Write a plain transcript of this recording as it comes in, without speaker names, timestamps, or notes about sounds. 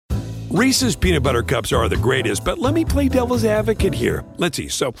Reese's peanut butter cups are the greatest, but let me play devil's advocate here. Let's see.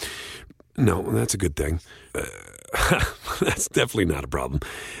 So, no, that's a good thing. That's definitely not a problem.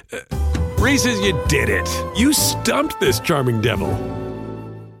 Reese's, you did it. You stumped this charming devil.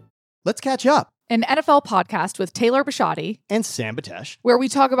 Let's catch up. An NFL podcast with Taylor Bisciotti and Sam Batesh, where we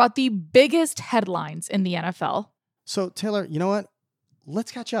talk about the biggest headlines in the NFL. So, Taylor, you know what?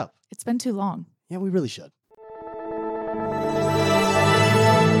 Let's catch up. It's been too long. Yeah, we really should.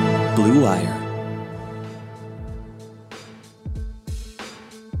 Blue Wire.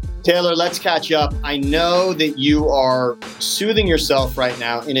 Taylor, let's catch up. I know that you are soothing yourself right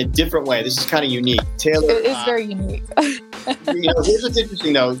now in a different way. This is kind of unique. Taylor, it is very unique. Here's what's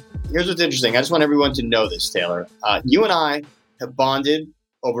interesting, though. Here's what's interesting. I just want everyone to know this, Taylor. You and I have bonded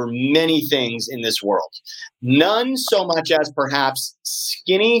over many things in this world. None so much as perhaps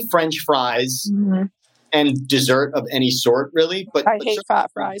skinny French fries and dessert of any sort, really. But I hate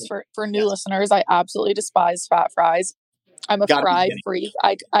fat fries. For new listeners, I absolutely despise fat fries. I'm a fry freak.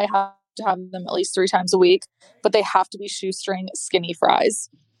 I have to have them at least 3 times a week, but they have to be shoestring skinny fries.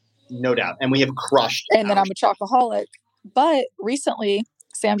 No doubt. And we have crushed. And then I'm a chocoholic. But recently,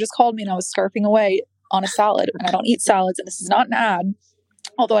 Sam just called me and I was scarfing away on a salad. And I don't eat salads. And this is not an ad,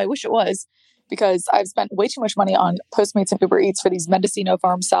 although I wish it was, because I've spent way too much money on Postmates and Uber Eats for these Mendocino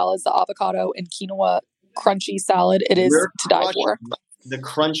Farm salads, the avocado and quinoa crunchy salad. It is to die for. The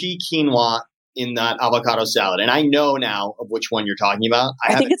crunchy quinoa in that avocado salad. And I know now of which one you're talking about.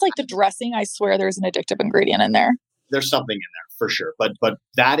 I think it's like the dressing. I swear there's an addictive ingredient in there. There's something in there for sure. But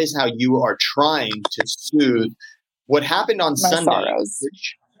that is how you are trying to soothe what happened on Sunday. Sorrows.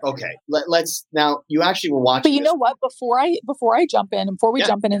 Okay, let's now. You actually were watching. But you know what? Before we jump in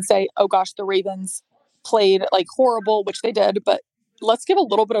and say, oh gosh, the Ravens played like horrible, which they did. But let's give a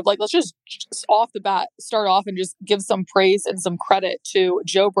little bit of let's just off the bat start off and just give some praise and some credit to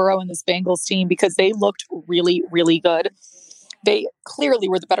Joe Burrow and this Bengals team because they looked really, really good. They clearly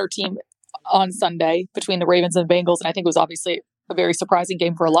were the better team on Sunday between the Ravens and the Bengals, and I think it was obviously a very surprising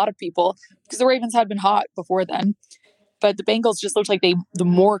game for a lot of people because the Ravens had been hot before then. But the Bengals just looked like the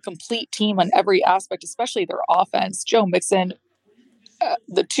more complete team on every aspect, especially their offense. Joe Mixon,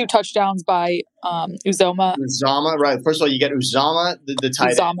 the 2 touchdowns by Uzomah. Uzomah, right. First of all, you get Uzomah, the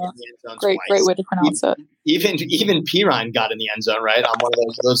tight end. Great way to pronounce it. Even Pirine got in the end zone, right? On one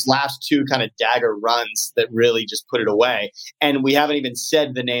of those last 2 kind of dagger runs that really just put it away. And we haven't even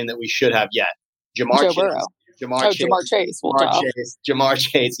said the name that we should have yet. Ja'Marr Chase. Ja'Marr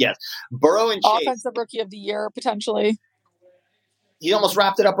Chase, yes. Burrow and Chase. Offensive Rookie of the Year, potentially. He almost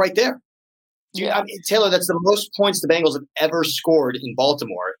wrapped it up right there. I mean, Taylor, that's the most points the Bengals have ever scored in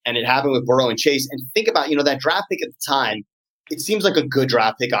Baltimore, and it happened with Burrow and Chase. And think about, that draft pick at the time. It seems like a good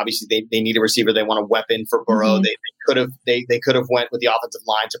draft pick. Obviously, they need a receiver. They want a weapon for Burrow. Mm-hmm. They could have went with the offensive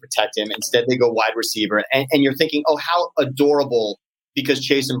line to protect him. Instead, they go wide receiver. And you're thinking, oh, how adorable because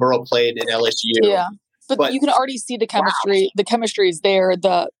Chase and Burrow played at LSU. Yeah, but you can already see the chemistry. Wow. The chemistry is there.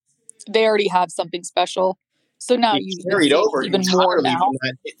 They already have something special. So now you carried over even more now.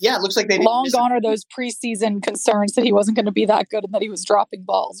 Yeah, it looks like they long gone are those preseason concerns that he wasn't going to be that good and that he was dropping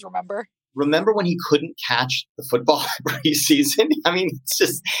balls. Remember when he couldn't catch the football preseason? I mean, it's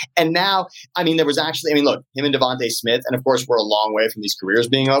just, and now, I mean, there was actually, look, him and Devontae Smith, and of course, we're a long way from these careers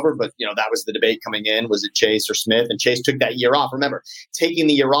being over, but, that was the debate coming in. Was it Chase or Smith? And Chase took that year off. Remember, taking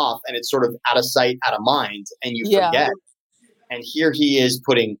the year off, and it's sort of out of sight, out of mind, and you forget. And here he is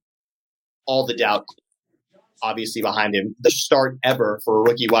putting all the doubt, obviously, behind him. The start ever for a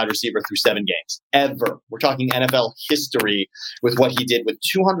rookie wide receiver through 7 games. Ever. We're talking NFL history with what he did with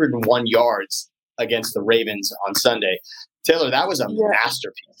 201 yards against the Ravens on Sunday. Taylor, that was a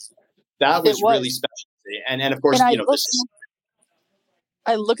masterpiece. That was really special. And of course, I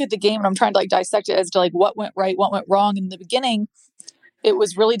look at the game and I'm trying to dissect it as to what went right, what went wrong. In the beginning, it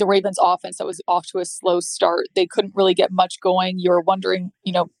was really the Ravens offense that was off to a slow start. They couldn't really get much going. You were wondering,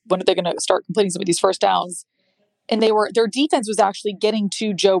 when are they going to start completing some of these first downs? And their defense was actually getting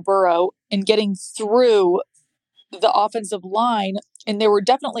to Joe Burrow and getting through the offensive line. And they were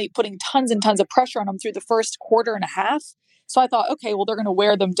definitely putting tons and tons of pressure on them through the first quarter and a half. So I thought, okay, well, they're going to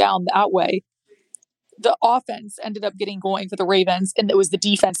wear them down that way. The offense ended up getting going for the Ravens, and it was the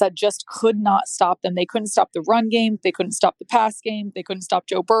defense that just could not stop them. They couldn't stop the run game. They couldn't stop the pass game. They couldn't stop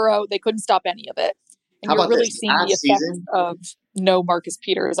Joe Burrow. They couldn't stop any of it. And you're really seeing the effects of no Marcus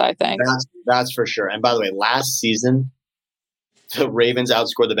Peters, I think. That's for sure. And by the way, last season, the Ravens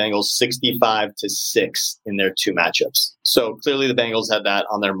outscored the Bengals 65-6 in their 2 matchups. So clearly the Bengals had that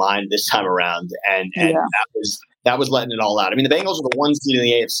on their mind this time around. And that was letting it all out. I mean, the Bengals are the 1 seed in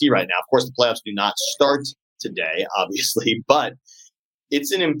the AFC right now. Of course, the playoffs do not start today, obviously. But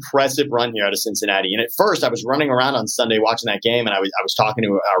It's an impressive run here out of Cincinnati. And at first, I was running around on Sunday watching that game, and I was talking to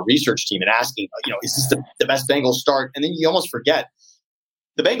our research team and asking, is this the best Bengals start? And then you almost forget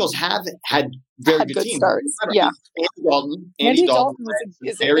the Bengals have had very good teams. Starts. Yeah, Andy Dalton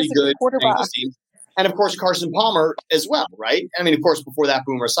is a very good quarterback. Bengals team. And of course, Carson Palmer as well, right? I mean, of course, before that,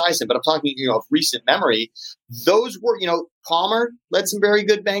 Boomer Esiason. But I'm talking, of recent memory. Those were, Palmer led some very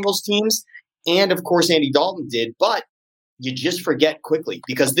good Bengals teams, and of course, Andy Dalton did. But you just forget quickly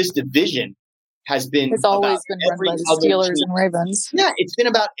because this division has been it's always been run by the Steelers and Ravens. Yeah, it's been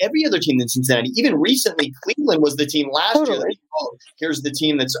about every other team than Cincinnati. Even recently, Cleveland was the team last year. Here's the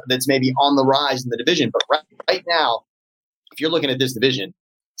team that's maybe on the rise in the division. But right now, if you're looking at this division,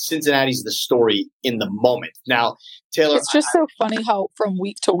 Cincinnati's the story in the moment. Now, Taylor, it's just so funny how from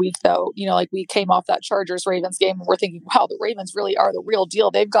week to week, though, like we came off that Chargers-Ravens game and we're thinking, wow, the Ravens really are the real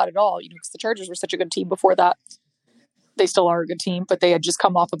deal. They've got it all, because the Chargers were such a good team before that. They still are a good team, but they had just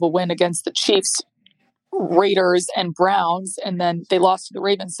come off of a win against the Chiefs, Raiders, and Browns, and then they lost to the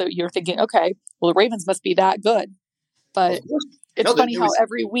Ravens. So you're thinking, okay, well, the Ravens must be that good. But it's funny how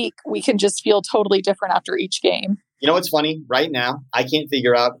every week we can just feel totally different after each game. You know what's funny? Right now, I can't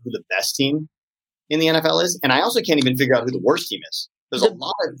figure out who the best team in the NFL is, and I also can't even figure out who the worst team is. There's a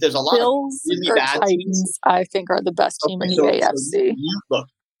lot of Bills really or bad Titans, teams. I think, are the best team in the AFC. Look,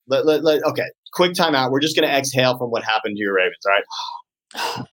 okay, quick timeout. We're just going to exhale from what happened to your Ravens,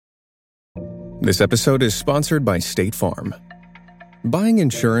 all right? This episode is sponsored by State Farm. Buying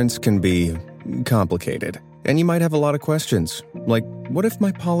insurance can be complicated, and you might have a lot of questions, like, what if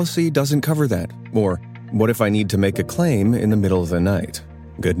my policy doesn't cover that? Or, what if I need to make a claim in the middle of the night?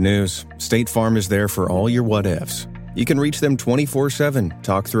 Good news, State Farm is there for all your what-ifs. You can reach them 24/7,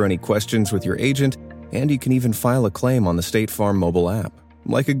 talk through any questions with your agent, and you can even file a claim on the State Farm mobile app.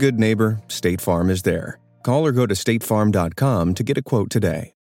 Like a good neighbor, State Farm is there. Call or go to statefarm.com to get a quote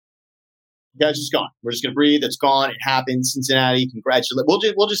today. Guys, it's gone. We're just going to breathe. It's gone. It happened. Cincinnati, congratulations.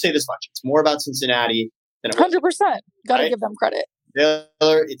 We'll just say this much. It's more about Cincinnati than 100%. Got to give them credit.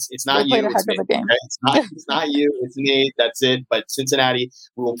 Taylor, it's not you. It's me. Okay? It's not you. It's me. That's it. But Cincinnati,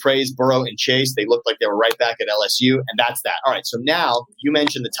 we will praise Burrow and Chase. They looked like they were right back at LSU, and that's that. All right, so now you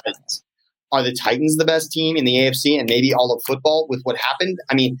mentioned the Titans. Are the Titans the best team in the AFC and maybe all of football with what happened?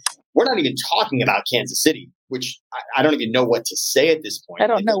 I mean, we're not even talking about Kansas City, which I don't even know what to say at this point. I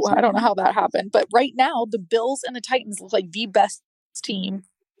don't know how that happened. But right now, the Bills and the Titans look like the best team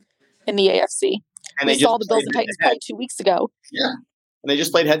in the AFC. And we saw the Bills and Titans play 2 weeks ago. Yeah. And they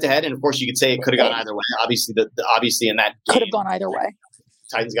just played head-to-head. And, of course, you could say it could have gone either way. Obviously, in that game, could have gone either way.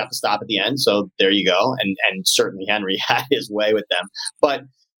 Titans got the stop at the end. So there you go. And certainly Henry had his way with them. But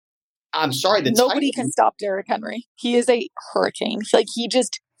I'm sorry. Nobody can stop Derrick Henry. He is a hurricane. Like,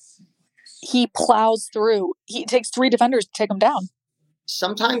 he plows through. He takes 3 defenders to take him down.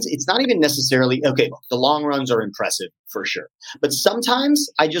 Sometimes it's not even necessarily, okay, the long runs are impressive for sure. But sometimes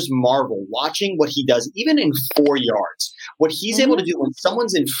I just marvel watching what he does, even in 4 yards, what he's able to do when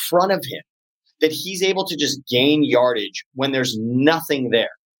someone's in front of him, that he's able to just gain yardage when there's nothing there.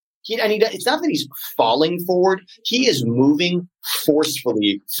 It's not that he's falling forward. He is moving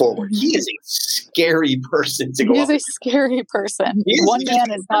forcefully forward. He is a scary person to go up. He is a scary person. One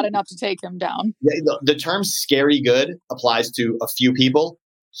man is not enough to take him down. The term scary good applies to a few people.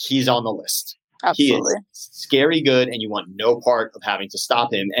 He's on the list. Absolutely. He is scary good, and you want no part of having to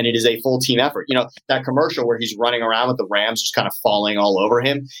stop him. And it is a full team effort. That commercial where he's running around with the Rams just kind of falling all over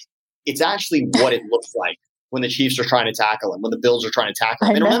him, it's actually what it looks like when the Chiefs are trying to tackle him, when the Bills are trying to tackle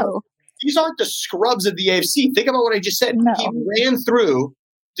him. And remember, these aren't the scrubs of the AFC. Think about what I just said. No. He ran through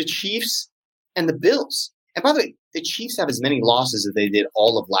the Chiefs and the Bills. And by the way, the Chiefs have as many losses as they did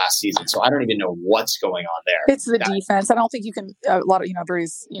all of last season. So I don't even know what's going on there. It's the defense. I don't think you can, a lot of,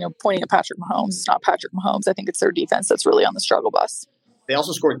 everybody's, pointing at Patrick Mahomes. It's not Patrick Mahomes. I think it's their defense that's really on the struggle bus. They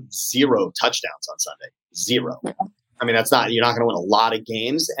also scored 0 touchdowns on Sunday. 0. Yeah. I mean, you're not going to win a lot of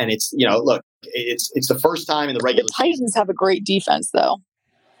games. And it's, look, it's the first time in the regular season. The Titans have a great defense, though.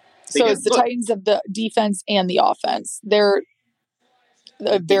 So it's the Titans have the defense and the offense. They're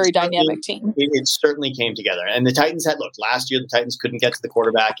a very dynamic team. It certainly came together. And the Titans last year the Titans couldn't get to the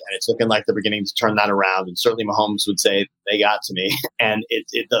quarterback, and it's looking like they're beginning to turn that around. And certainly Mahomes would say they got to me. And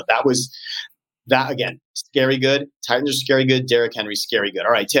that was that, again, scary good. Titans are scary good. Derrick Henry, scary good.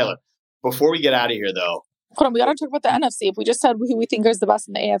 All right, Taylor, before we get out of here, though. Hold on, we got to talk about the NFC. If we just said who we think is the best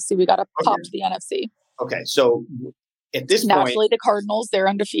in the AFC, we got to pop to the NFC. Okay, so at this naturally, point, the Cardinals, they're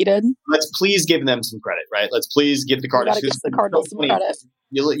undefeated. Let's please give them some credit, right? Let's please give the Cardinals. We got to give the Cardinals some credit.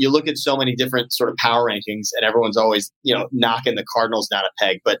 You look at so many different sort of power rankings, and everyone's always knocking the Cardinals down a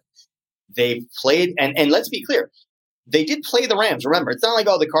peg, but they've played. And let's be clear, they did play the Rams. Remember, it's not like,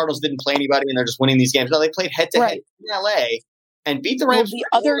 the Cardinals didn't play anybody and they're just winning these games. No, they played head-to-head in LA and beat the Rams. Well,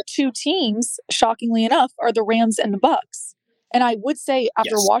 the other two teams, shockingly enough, are the Rams and the Bucks. And I would say,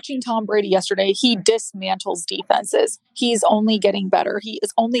 after watching Tom Brady yesterday, he dismantles defenses. He's only getting better. He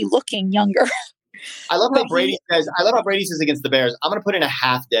is only looking younger. I love how Brady says against the Bears, I'm going to put in a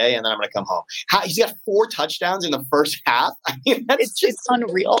half day and then I'm going to come home. He's got 4 touchdowns in the first half. I mean, it's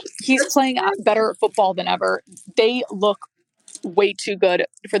unreal. He's playing better football than ever. They look way too good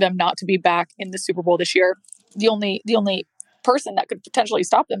for them not to be back in the Super Bowl this year. The only person that could potentially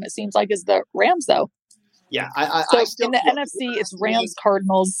stop them, it seems like, is the Rams, though. Yeah. In the NFC, it's Rams,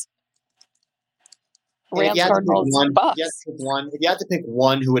 Cardinals. Cardinals, Bucks. If you had to pick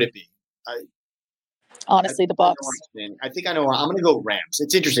one, who would it be? Honestly, the Bucks. I think I know. I'm going to go Rams.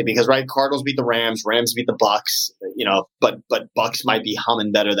 It's interesting because Cardinals beat the Rams beat the Bucks. But Bucks might be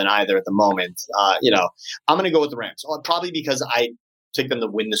humming better than either at the moment. I'm going to go with the Rams, probably because I took them to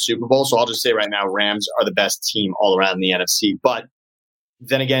win the Super Bowl. So I'll just say right now, Rams are the best team all around the NFC. But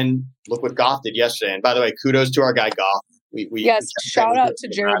then again, look what Goff did yesterday. And by the way, kudos to our guy Goff. Shout out to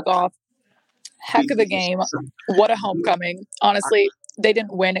Jared Goff. Heck of a game. What a homecoming. Honestly, they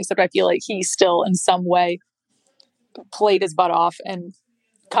didn't win, except I feel like he still in some way played his butt off and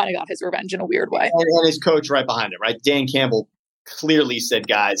kind of got his revenge in a weird way. And his coach right behind him, right? Dan Campbell clearly said,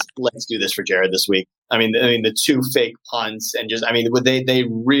 guys, let's do this for Jared this week. I mean, the 2 fake punts and they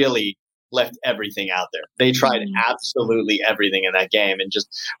really left everything out there. They tried absolutely everything in that game, and just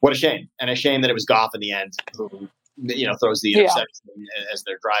what a shame. And a shame that it was Goff in the end who throws the interception as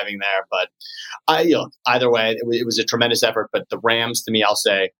they're driving there. But either way, it was a tremendous effort. But the Rams, to me, I'll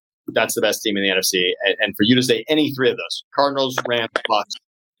say that's the best team in the NFC. And for you to say any 3 of those, Cardinals, Rams, Bucks,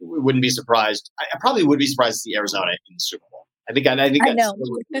 wouldn't be surprised. I probably would be surprised to see Arizona in the Super Bowl. I know.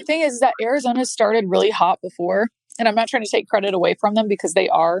 The thing is that Arizona started really hot before, and I'm not trying to take credit away from them because they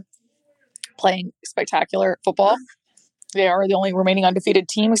are playing spectacular football. They are the only remaining undefeated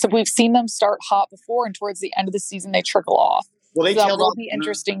team, except we've seen them start hot before, and towards the end of the season, they trickle off. Well, that will be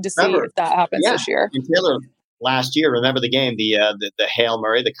interesting to see if that happens this year. And Taylor, last year, remember the game, the Hail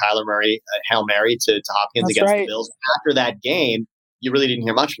Murray, the Kyler Murray Hail Mary to Hopkins against the Bills. After that game, you really didn't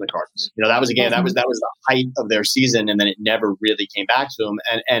hear much from the Cardinals. That was a game that was the height of their season, and then it never really came back to them.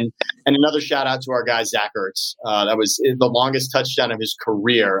 And another shout out to our guy Zach Ertz. That was the longest touchdown of his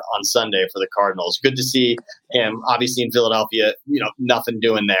career on Sunday for the Cardinals. Good to see him. Obviously in Philadelphia, nothing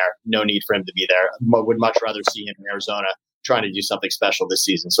doing there. No need for him to be there. Would much rather see him in Arizona trying to do something special this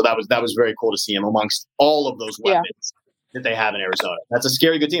season. So that was very cool to see him amongst all of those weapons that they have in Arizona. That's a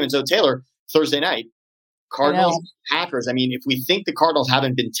scary good team. And so Taylor, Thursday night, Cardinals, Packers. I mean, if we think the Cardinals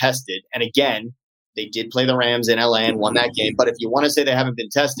haven't been tested, and again, they did play the Rams in LA and won that game, but if you want to say they haven't been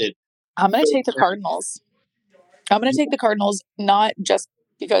tested, I'm going to take the Cardinals. I'm going to take the Cardinals, not just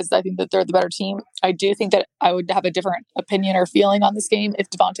because I think that they're the better team. I do think that I would have a different opinion or feeling on this game if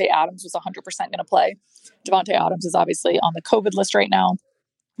Davante Adams was 100% going to play. Davante Adams is obviously on the COVID list right now.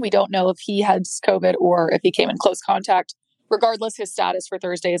 We don't know if he has COVID or if he came in close contact. Regardless, his status for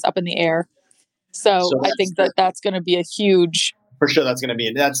Thursday is up in the air. So I think that's going to be a huge. For sure, that's going to be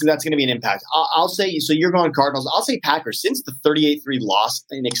an impact. I'll say, so you're going Cardinals. I'll say Packers. Since the 38-3 loss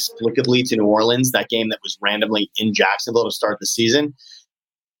inexplicably to New Orleans, that game that was randomly in Jacksonville to start the season,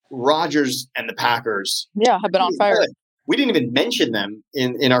 Rodgers and the Packers have been on fire. We didn't even mention them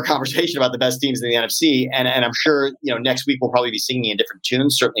in our conversation about the best teams in the NFC, and I'm sure next week we'll probably be singing in different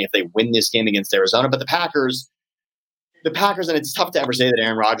tunes. Certainly, if they win this game against Arizona, but the Packers, and it's tough to ever say that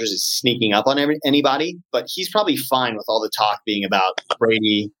Aaron Rodgers is sneaking up on anybody, but he's probably fine with all the talk being about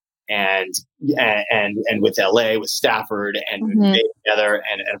Brady and with LA, with Stafford and together,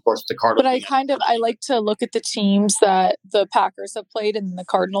 and of course the Cardinals. But I like to look at the teams that the Packers have played and the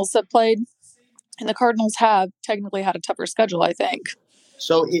Cardinals have played, and the Cardinals have technically had a tougher schedule, I think.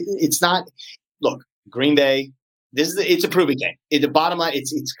 So it's not. Look, Green Bay. It's a prove-it game. The bottom line,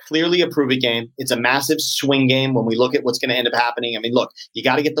 it's clearly a prove-it game. It's a massive swing game when we look at what's going to end up happening. I mean, look, you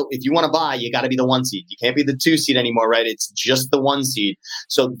got to if you want to buy, you got to be the 1 seed. You can't be the 2 seed anymore, right? It's just the 1 seed.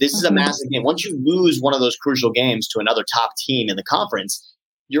 So this is a massive game. Once you lose one of those crucial games to another top team in the conference,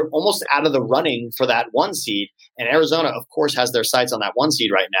 you're almost out of the running for that 1 seed. And Arizona, of course, has their sights on that 1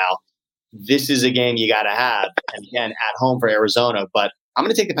 seed right now. This is a game you got to have, and again, at home for Arizona. But I'm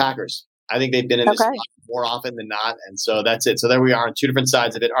going to take the Packers. I think they've been in this spot more often than not. And so that's it. So there we are on 2 different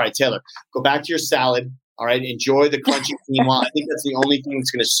sides of it. All right, Taylor, go back to your salad. All right, enjoy the crunchy quinoa. I think that's the only thing that's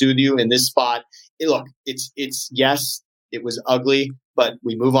going to soothe you in this spot. Look, it's yes, it was ugly, but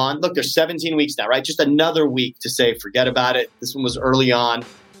we move on. Look, there's 17 weeks now, right? Just another week to say, forget about it. This one was early on.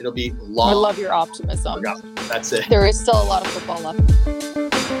 It'll be long. I love your optimism. That's it. There is still a lot of football left.